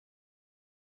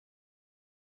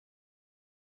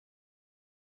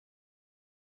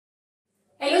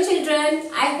Hello children,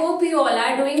 I hope you all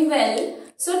are doing well.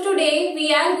 So today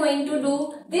we are going to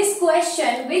do this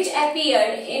question which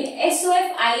appeared in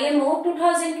SOF IMO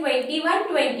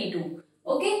 2021-22.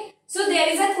 Okay, so there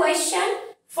is a question,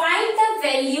 find the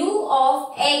value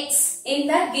of x in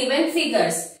the given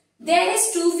figures. There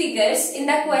is two figures in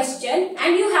the question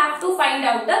and you have to find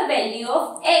out the value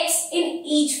of x in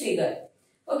each figure.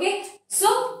 Okay,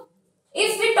 so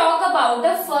if we talk about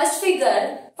the first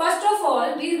figure, first of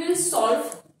all we will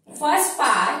solve first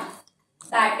part,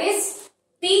 that is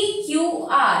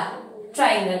PQR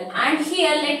triangle, and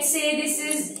here let's say this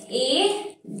is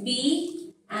A,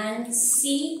 B and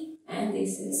C and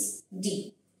this is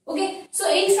D. Okay, so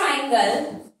in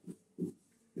triangle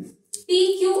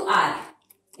PQR,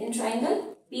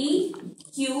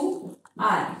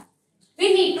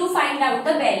 we need to find out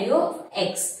the value of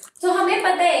x. तो हमें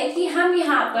पता है कि हम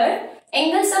यहाँ पर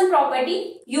angle sum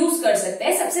property use कर सकते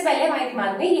हैं. सबसे पहले हमारे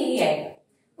दिमाग में यही आएगा.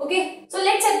 Okay, so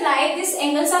let's apply this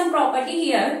angle sum property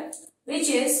here, which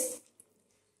is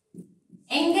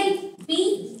angle P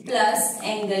plus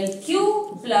angle Q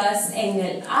plus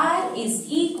angle R is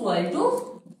equal to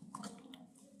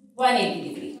 180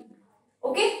 degree.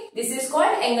 Okay, this is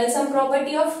called angle sum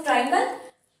property of triangle.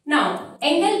 Now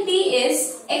angle P is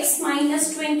x minus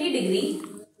 20 degree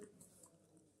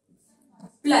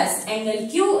plus angle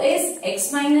Q is x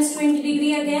minus 20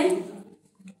 degree again,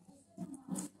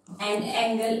 and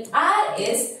angle R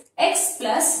is x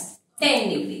plus 10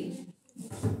 degree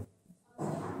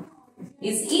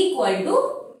is equal to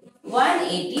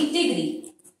 180 degree.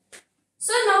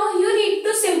 So now you need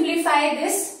to simplify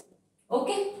this.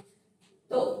 Okay,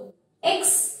 so x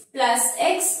plus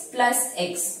x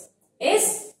is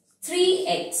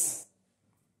 3x.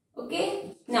 Okay,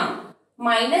 now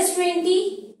minus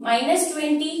 20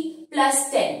 plus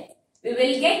 10, we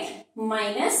will get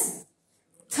minus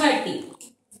 30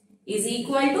 is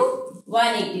equal to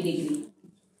 180 degree.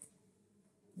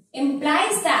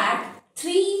 Implies that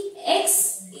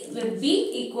 3x will be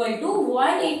equal to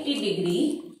 180 degree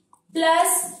plus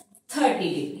 30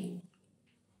 degree.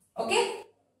 Okay,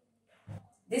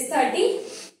 this 30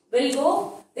 will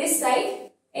go this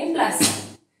side in plus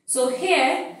sign. So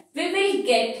here we will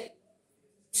get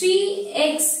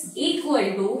 3x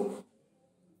equal to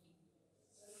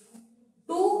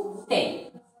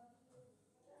 210.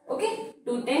 Okay,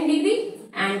 210 degree,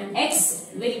 and x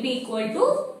will be equal to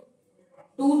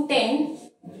 210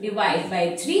 divided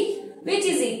by 3, which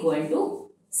is equal to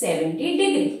 70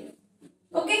 degree.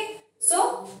 Okay,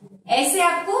 so ऐसे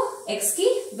आपको x की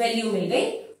value मिल गई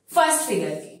first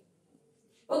figure की.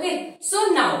 Okay, so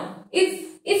now if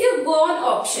you go on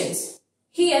options,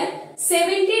 here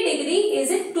 70 degree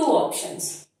is in two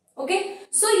options. Okay,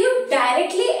 so you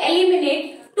directly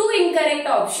eliminate two incorrect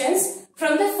options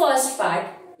from the first part,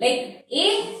 like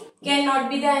A cannot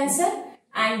be the answer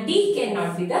and D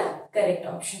cannot be the correct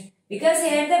option, because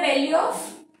here the value of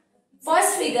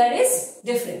first figure is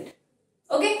different.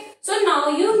 Okay, so now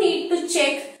you need to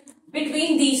check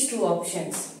between these two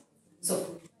options.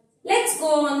 So let's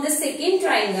go on the second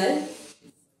triangle.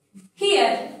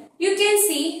 Here you can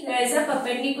see there is a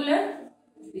perpendicular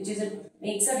which is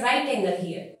makes a right angle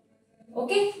here.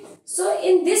 Okay, so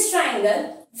in this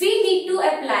triangle we need to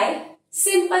apply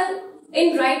simple,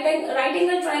 in right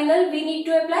angle triangle we need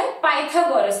to apply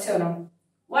Pythagoras theorem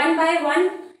one by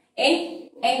one in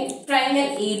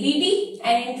triangle ABD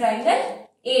and in triangle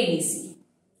ADC.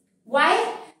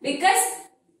 Why? Because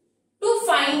to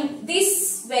find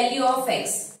this value of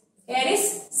x, here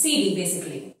is CD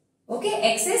basically. Okay,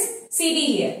 x is CD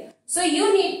here. So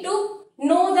you need to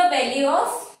know the value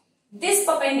of this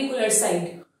perpendicular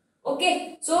side.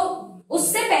 Okay, so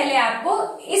उससे पहले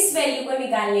आपको इस value को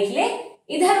निकालने के लिए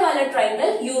इधर वाला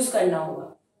ट्राइंगल यूज करना होगा.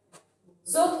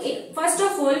 So first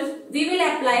of all we will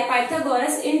apply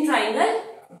Pythagoras in triangle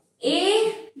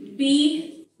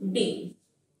ABD.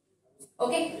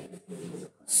 Okay,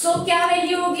 so क्या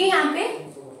वैल्यू होगी यहाँ पे?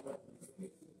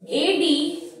 AD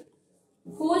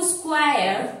whole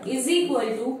square is equal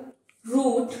to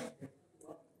root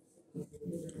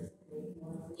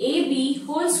AB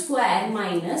whole square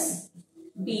minus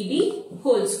BD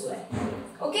whole square.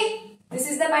 Okay, this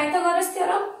is the Pythagoras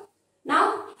theorem.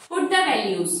 Now put the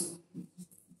values.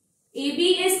 AB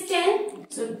is 10,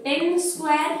 so 10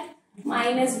 square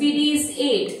minus BD is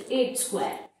 8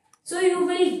 square. So you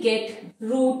will get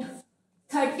root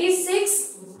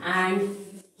 36 and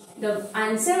the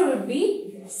answer would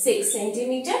be 6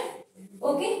 centimeter.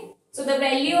 Okay, so the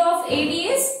value of AD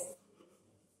is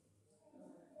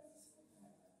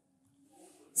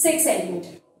 6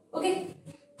 centimeter. Okay,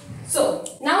 so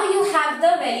now you have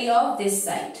the value of this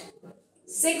side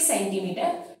 6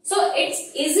 centimeter. So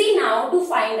it's easy now to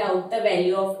find out the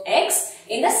value of x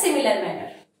in the similar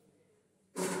manner.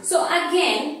 So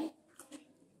again,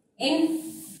 in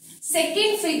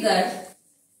second figure,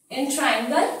 in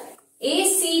triangle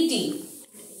ACD,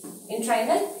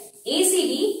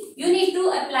 you need to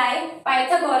apply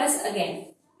Pythagoras again.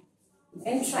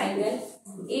 In triangle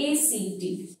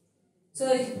ACD.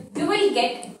 So you will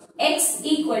get x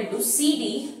equal to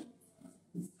CD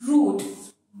root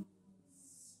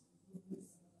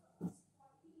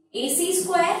AC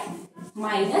square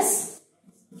minus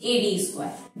AD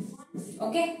square.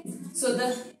 Okay. So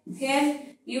here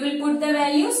you will put the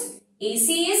values.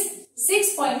 AC is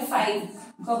 6.5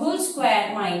 ka whole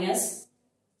square minus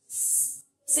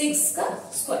 6 ka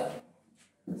square.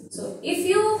 So if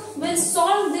you will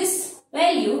solve this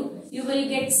value, you will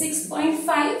get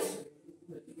 6.25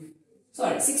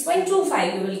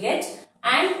 you will get,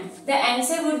 and the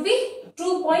answer would be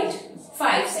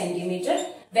 2.5 centimeter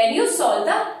when you solve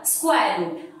the square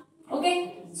root.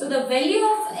 Okay, so the value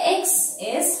of x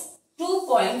is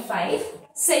 2.5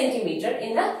 centimeter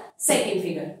in the second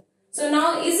figure. So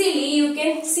now easily you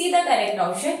can see the correct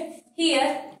option.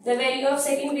 Here the value of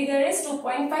second figure is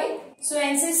 2.5. So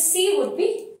answer C would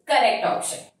be correct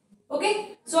option.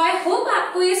 Okay, so I hope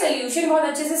आपको ये solution बहुत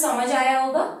अच्छे से समझ आया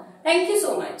होगा. Thank you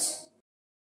so much.